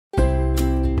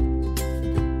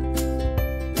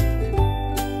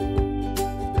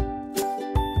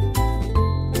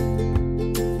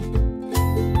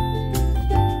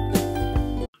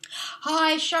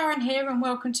Hi, Sharon here and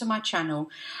welcome to my channel.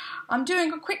 I'm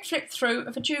doing a quick flip through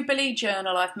of a Jubilee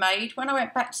journal I've made. When I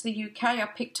went back to the UK I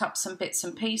picked up some bits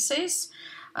and pieces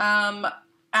and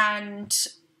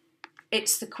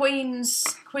it's the Queen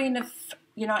of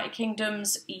United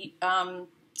Kingdom's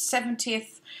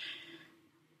 70th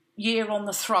year on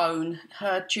the throne,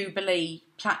 her Jubilee,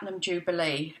 Platinum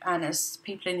Jubilee, and as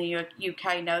people in the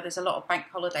UK know, there's a lot of bank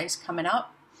holidays coming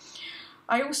up.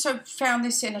 I also found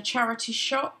this in a charity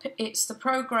shop. It's the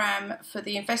programme for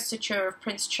the investiture of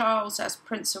Prince Charles as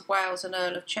Prince of Wales and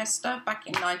Earl of Chester back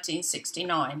in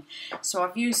 1969. So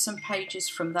I've used some pages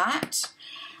from that.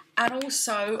 And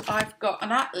also I've got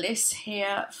an atlas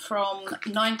here from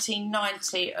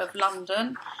 1990 of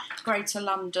London, Greater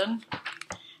London.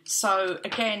 So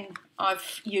again,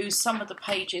 I've used some of the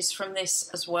pages from this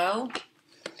as well.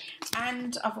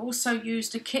 And I've also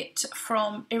used a kit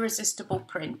from Irresistible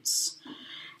Prints.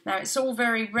 Now it's all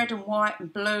very red and white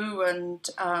and blue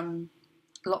and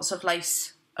lots of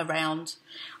lace around.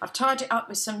 I've tied it up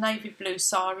with some navy blue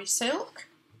sari silk.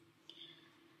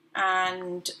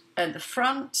 And at the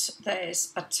front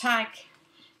there's a tag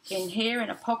in here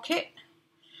in a pocket.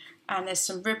 And there's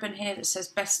some ribbon here that says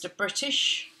Best of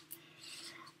British.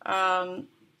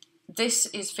 This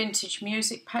is vintage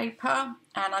music paper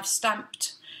and I've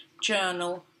stamped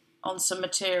journal on some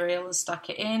material and stuck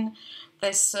it in.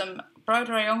 There's some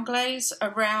broderie anglaise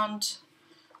around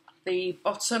the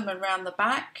bottom and around the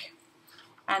back,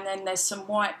 and then there's some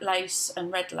white lace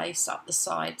and red lace up the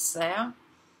sides there.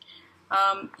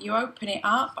 You open it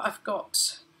up, I've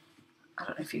got, I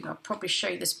don't know if I'll probably show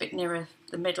you this bit nearer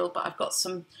the middle, but I've got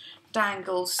some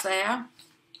dangles there.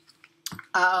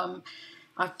 I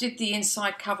did the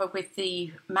inside cover with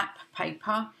the map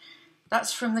paper.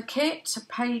 That's from the kit, a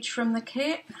page from the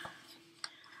kit.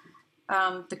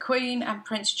 The Queen and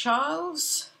Prince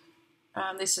Charles.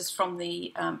 This is from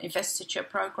the investiture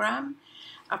programme.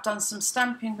 I've done some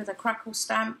stamping with a crackle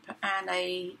stamp and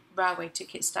a railway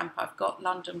ticket stamp. I've got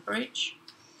London Bridge.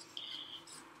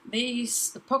 The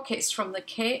pockets from the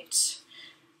kit.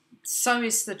 So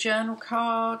is the journal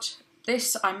card.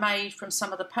 This I made from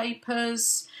some of the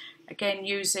papers. Again,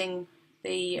 using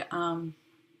the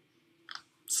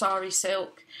sari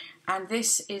silk, and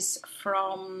this is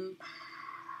from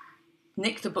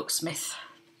Nick the Booksmith.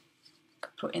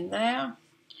 Put in there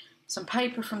some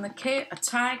paper from the kit, a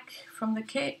tag from the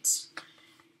kit,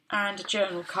 and a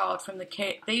journal card from the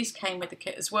kit. These came with the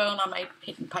kit as well, and I made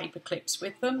hidden paper clips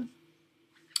with them.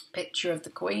 Picture of the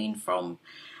Queen from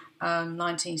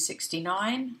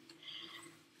 1969.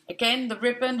 Again, the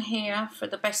ribbon here for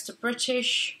the Best of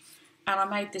British. And I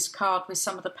made this card with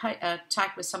some of the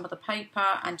tag with some of the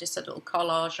paper and just a little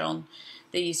collage on.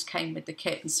 These came with the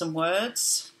kit and some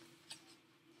words.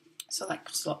 So that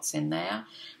slots in there.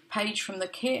 Page from the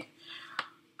kit.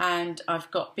 And I've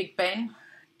got Big Ben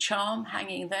charm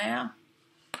hanging there.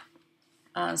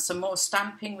 Some more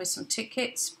stamping with some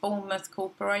tickets. Bournemouth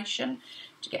Corporation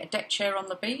to get a deck chair on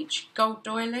the beach. Gold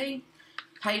doily.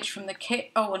 Page from the kit.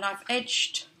 Oh, and I've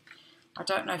edged, I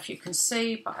don't know if you can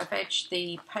see, but I've edged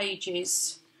the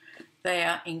pages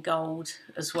there in gold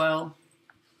as well.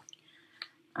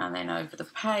 And then over the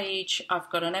page, I've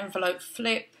got an envelope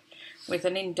flip with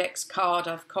an index card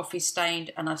I've coffee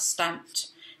stained and I've stamped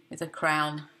with a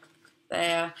crown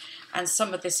there. And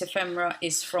some of this ephemera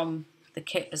is from the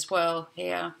kit as well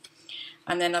here.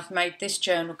 And then I've made this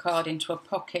journal card into a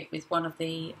pocket with one of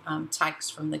the tags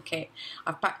from the kit.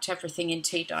 I've backed everything in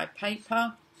tea-dyed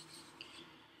paper.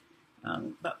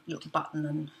 Little button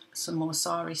and some more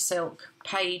sari silk.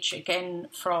 Page again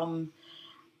from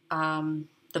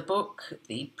the book,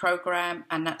 the programme,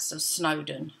 and that's of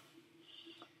Snowdon.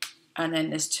 And then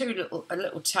there's a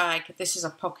little tag. This is a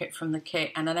pocket from the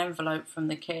kit and an envelope from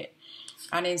the kit.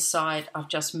 And inside I've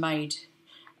just made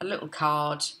a little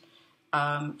card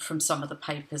from some of the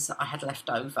papers that I had left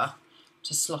over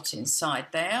to slot inside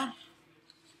there.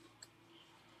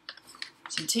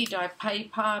 Some tea-dyed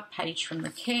paper, page from the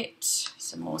kit,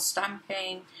 some more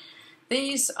stamping.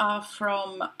 These are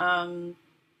from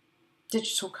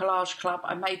Digital Collage Club.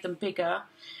 I made them bigger.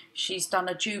 She's done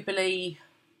a Jubilee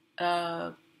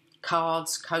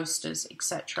cards, coasters,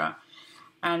 etc.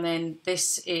 And then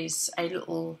this is a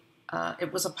little,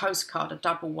 it was a postcard, a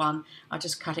double one. I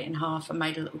just cut it in half and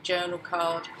made a little journal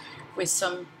card with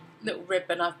some little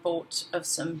ribbon I've bought of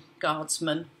some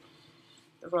guardsmen,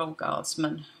 the Royal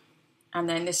Guardsmen. And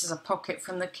then this is a pocket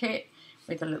from the kit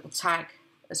with a little tag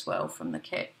as well from the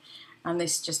kit. And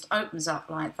this just opens up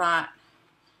like that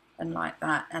and like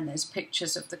that. And there's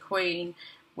pictures of the Queen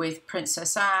with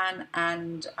Princess Anne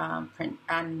and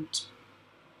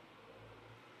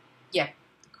the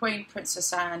Queen,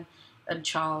 Princess Anne and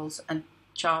Charles and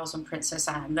Charles and Princess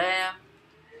Anne there.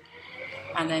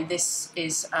 And then this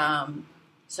is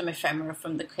some ephemera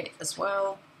from the kit as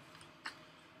well.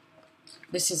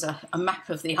 This is a map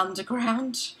of the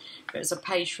underground. There's a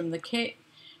page from the kit,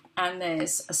 and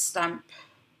there's a stamp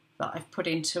that I've put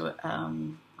into,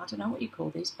 I don't know what you call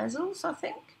these, bezels, I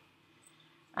think,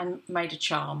 and made a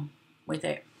charm with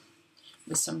it,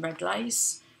 with some red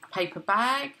lace. Paper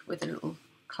bag with a little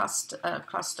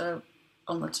cluster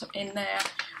on the in there,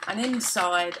 and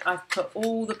inside I've put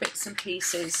all the bits and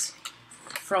pieces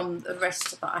from the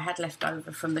rest that I had left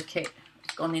over from the kit,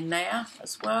 gone in there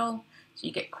as well. So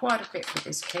you get quite a bit with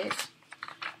this kit.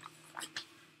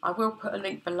 I will put a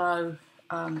link below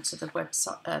to the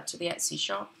website, to the Etsy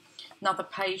shop. Another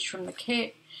page from the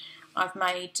kit. I've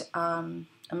made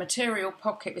a material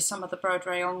pocket with some of the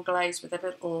broderie anglaise with a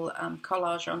little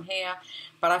collage on here,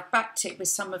 but I've backed it with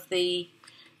some of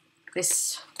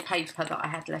this paper that I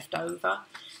had left over,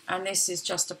 and this is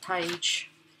just a page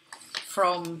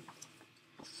from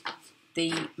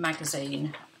the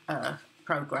magazine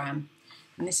programme,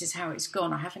 and this is how it's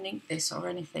gone. I haven't inked this or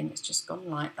anything, it's just gone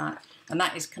like that, and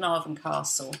that is Carnarvon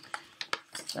Castle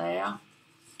there.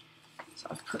 So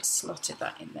I've slotted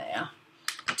that in there.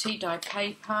 Tea-dyed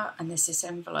paper, and there's this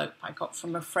envelope I got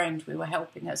from a friend. We were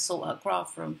helping her sort her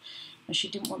craft room, and she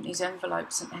didn't want these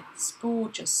envelopes, and this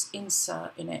gorgeous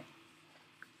insert in it.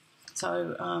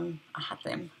 So I had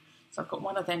them. So I've got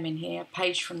one of them in here,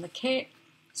 page from the kit,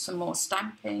 some more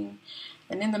stamping,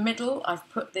 and in the middle I've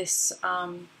put this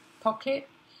pocket,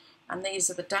 and these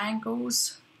are the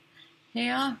dangles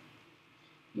here.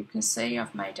 You can see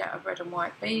I've made out of red and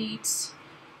white beads.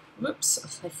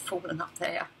 Whoops, they've fallen up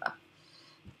there.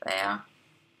 There.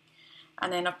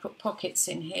 And then I've put pockets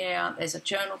in here. There's a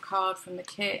journal card from the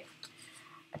kit,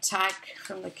 a tag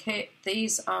from the kit.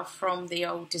 These are from the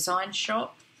old design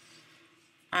shop,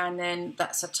 and then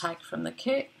that's a tag from the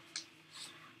kit,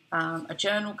 a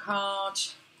journal card,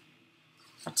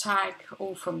 a tag,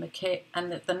 all from the kit,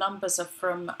 and the numbers are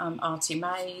from Artie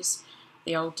May's,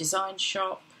 the old design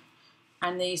shop,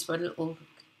 and these were little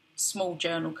small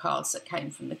journal cards that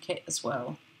came from the kit as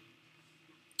well.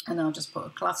 And I'll just put a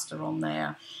cluster on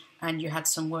there, and you had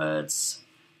some words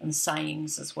and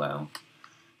sayings as well.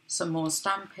 Some more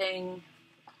stamping,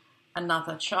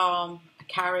 another charm, a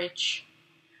carriage,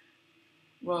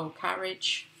 royal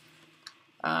carriage,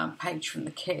 page from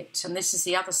the kit. And this is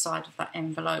the other side of that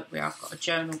envelope where I've got a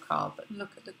journal card, but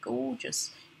look at the gorgeous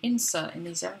insert in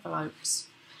these envelopes.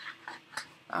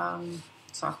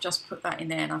 So I've just put that in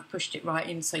there, and I've pushed it right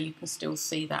in so you can still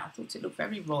see that. I thought it looked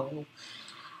very royal.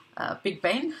 Big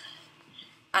Ben,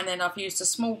 and then I've used a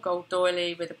small gold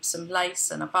doily with some lace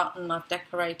and a button. I've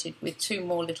decorated with two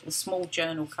more little small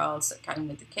journal cards that came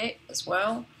with the kit as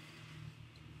well.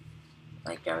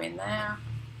 They go in there.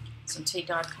 Some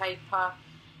tea-dyed paper,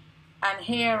 and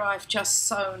here I've just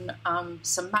sewn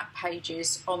some map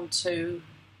pages onto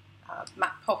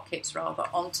map pockets rather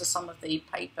onto some of the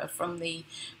paper from the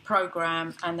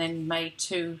programme, and then made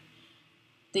two.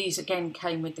 These again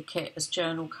came with the kit as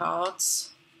journal cards.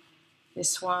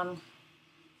 This one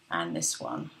and this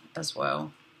one as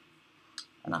well,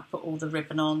 and I put all the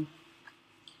ribbon on,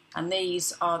 and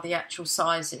these are the actual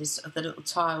sizes of the little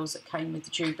tiles that came with the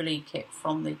Jubilee kit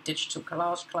from the Digital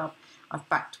Collage Club. I've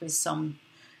backed with some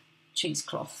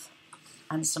cheesecloth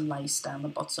and some lace down the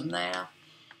bottom there.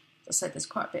 As I said, there's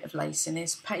quite a bit of lace in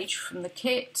this. Page from the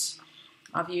kit.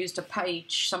 I've used a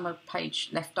page, some of the page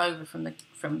left over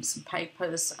from some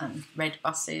papers and red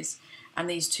buses. And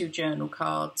these two journal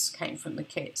cards came from the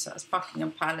kit. So that's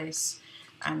Buckingham Palace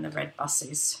and the red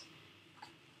buses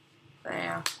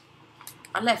there.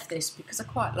 I left this because I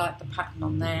quite like the pattern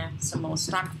on there. Some more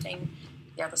stamping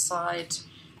the other side.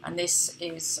 And this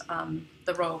is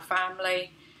the royal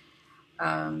family.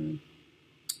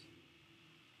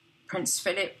 Prince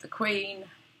Philip, the Queen,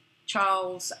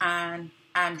 Charles and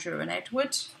Andrew and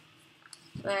Edward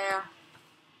there.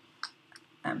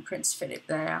 And Prince Philip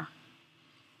there.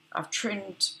 I've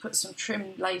put some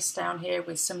trim lace down here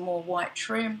with some more white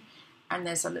trim, and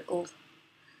there's a little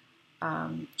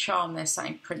charm there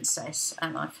saying Princess,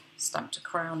 and I've stamped a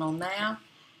crown on there.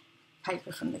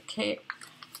 Paper from the kit,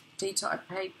 D-type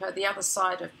paper, the other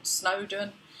side of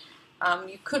Snowdon.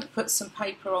 You could put some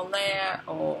paper on there,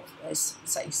 or there's,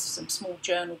 say, some small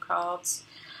journal cards.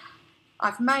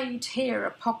 I've made here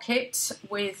a pocket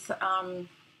with,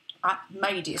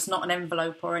 it's not an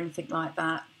envelope or anything like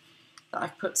that.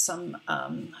 I've put some, I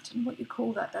don't know what you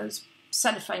call that, those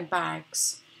cellophane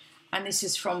bags. And this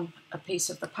is from a piece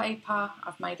of the paper.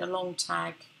 I've made a long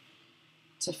tag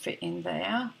to fit in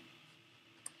there.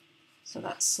 So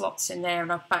that slots in there,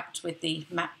 and I've backed with the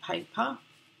matte paper.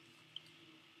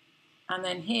 And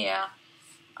then here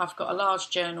I've got a large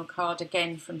journal card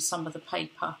again from some of the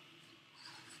paper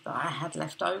that I had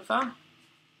left over.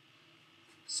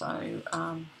 So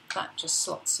that just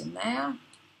slots in there.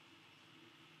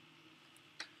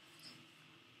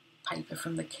 Paper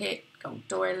from the kit, gold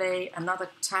doily, another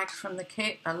tag from the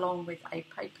kit along with a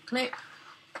paper clip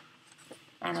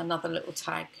and another little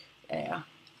tag there.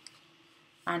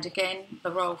 And again,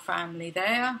 the royal family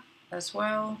there as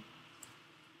well.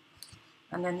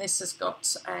 And then this has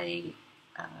got a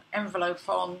envelope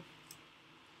on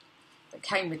that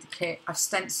came with the kit. I've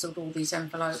stenciled all these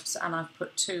envelopes and I've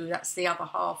put two, that's the other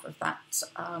half of that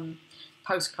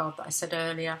postcard that I said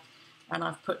earlier, and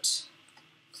I've put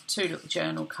two little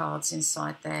journal cards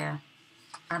inside there,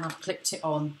 and I've clipped it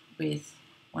on with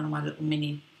one of my little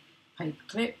mini paper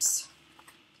clips.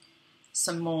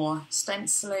 Some more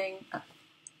stenciling,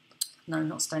 no,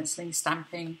 not stenciling,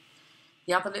 stamping.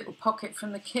 The other little pocket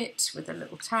from the kit with a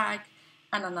little tag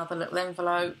and another little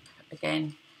envelope.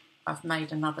 Again, I've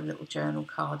made another little journal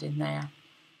card in there,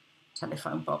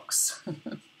 telephone box.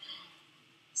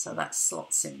 So that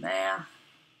slots in there.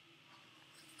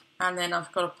 And then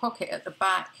I've got a pocket at the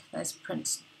back. There's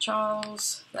Prince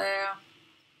Charles there.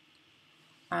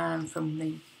 And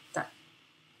from that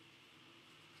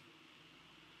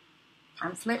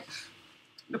pamphlet,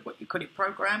 what you call it,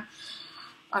 program.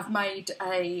 I've made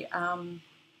a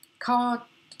card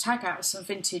tag out of some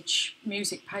vintage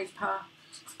music paper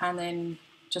and then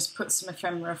just put some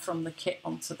ephemera from the kit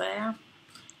onto there.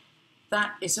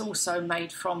 That is also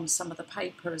made from some of the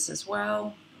papers as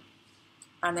well.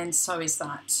 And then so is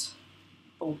that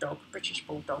bulldog, British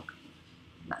bulldog.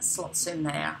 That slots in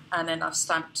there. And then I've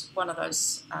stamped one of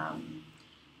those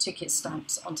ticket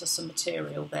stamps onto some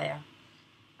material there.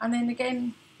 And then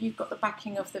again, you've got the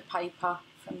backing of the paper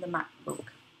from the MacBook.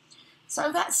 So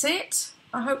that's it.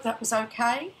 I hope that was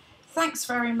okay. Thanks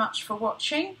very much for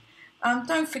watching.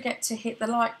 Don't forget to hit the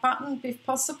like button if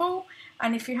possible.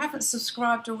 And if you haven't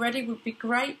subscribed already, it would be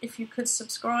great if you could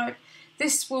subscribe.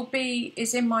 This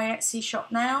is in my Etsy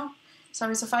shop now, so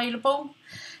it's available.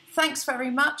 Thanks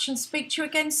very much and speak to you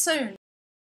again soon.